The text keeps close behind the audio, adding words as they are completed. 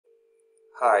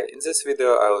Hi, in this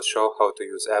video I will show how to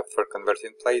use app for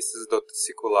converting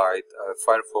places.sqlite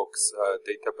Firefox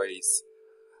database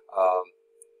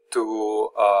to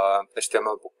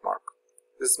HTML bookmark.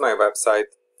 This is my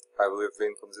website. I will leave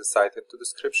link on this site into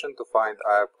description. To find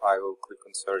app, I will click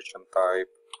on search and type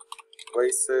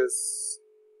places,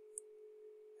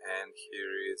 and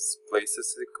here is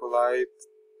places SQLite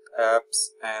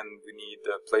apps, and we need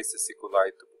places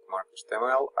SQLite to bookmark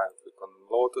HTML. I'll click on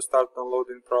load to start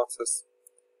downloading process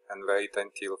and wait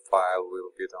until file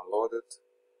will be downloaded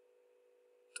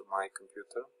to my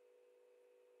computer.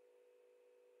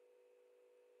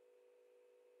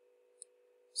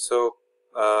 So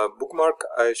bookmark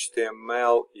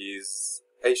HTML is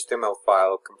HTML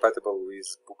file compatible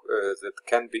with that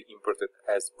can be imported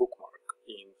as bookmark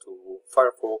into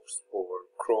Firefox or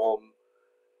Chrome,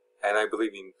 and I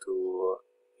believe into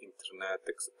Internet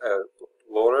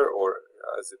Explorer, or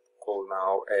as it's called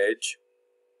now, Edge.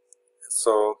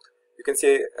 So you can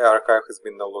see archive has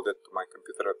been downloaded to my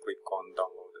computer. I click on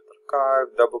downloaded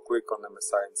archive, double click on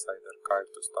MSI inside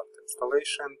archive to start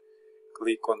installation,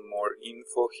 click on more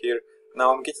info here.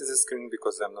 Now I'm getting this screen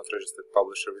because I'm not registered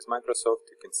publisher with Microsoft.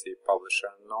 You can see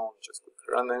publisher unknown, just click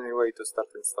run anyway to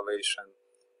start installation.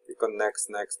 Click on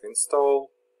next,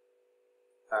 install,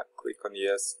 click on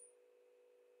yes,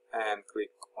 and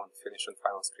click on finish on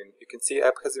final screen. You can see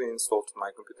app has been installed to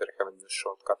my computer. I have a new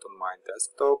shortcut on my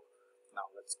desktop. Now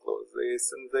let's close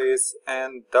this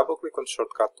and double click on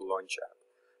shortcut to launch app.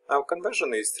 Now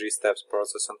conversion is 3 steps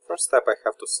process. On first step I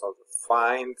have to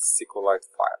find SQLite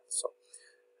file. So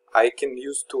I can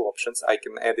use 2 options. I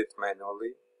can edit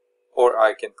manually, or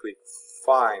I can click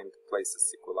find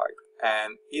places SQLite,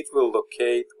 and it will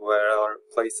locate where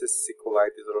places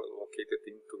SQLite is located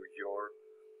into your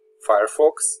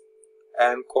Firefox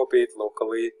and copy it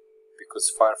locally, because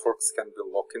Firefox can be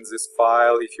locked in this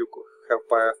file if you have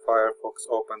Firefox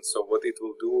open. So what it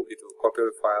will do, it will copy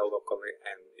the file locally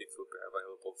and it will be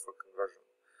available for conversion.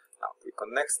 Now click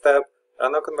on next step. There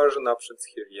are no conversion options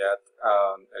here yet.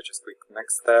 I just click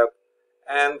next step,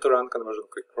 and to run conversion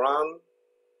click run.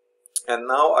 And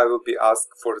now I will be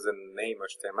asked for the name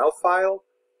HTML file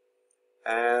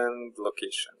and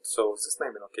location. So this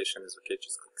name and location is okay.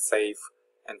 Just click save,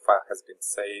 and file has been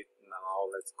saved. Now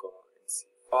let's go and see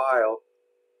file.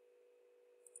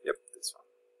 Yep, this one.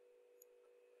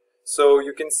 So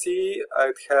you can see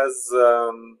it has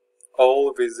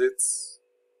all visits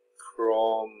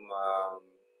from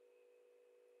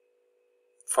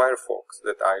Firefox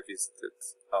that I visited.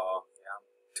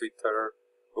 Twitter,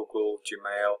 Google,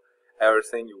 Gmail,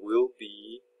 everything will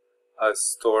be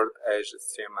stored as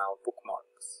HTML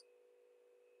bookmarks.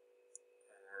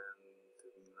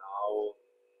 And now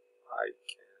I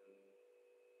can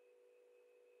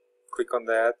click on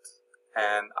that,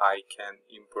 and I can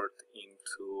import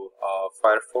into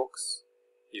Firefox.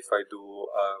 If I do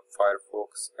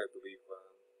Firefox, I believe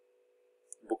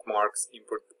bookmarks,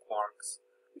 import bookmarks,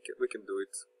 we can do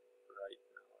it right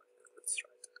now. Let's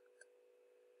try it.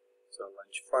 So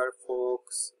launch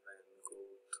Firefox, then go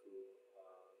to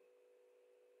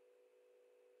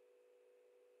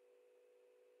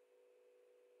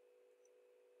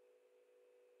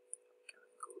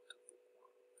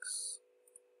bookmarks.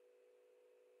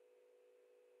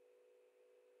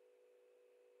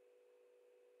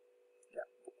 Yeah,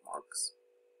 bookmarks,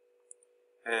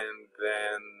 and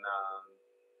then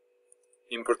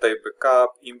import a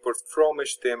backup, import from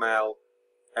HTML,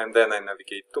 and then I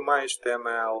navigate to my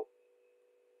HTML.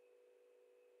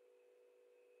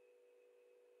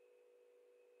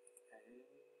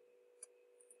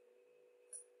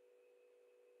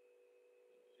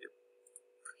 Yep,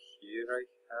 here I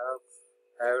have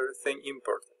everything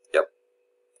imported. Yep,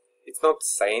 it's not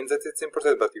saying that it's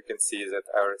imported, but you can see that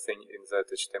everything in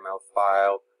that HTML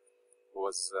file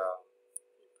was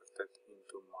imported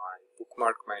into my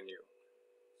bookmark menu.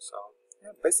 So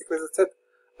yeah, basically that's it.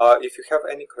 If you have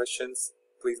any questions,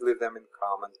 please leave them in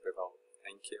comments below.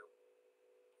 Thank you.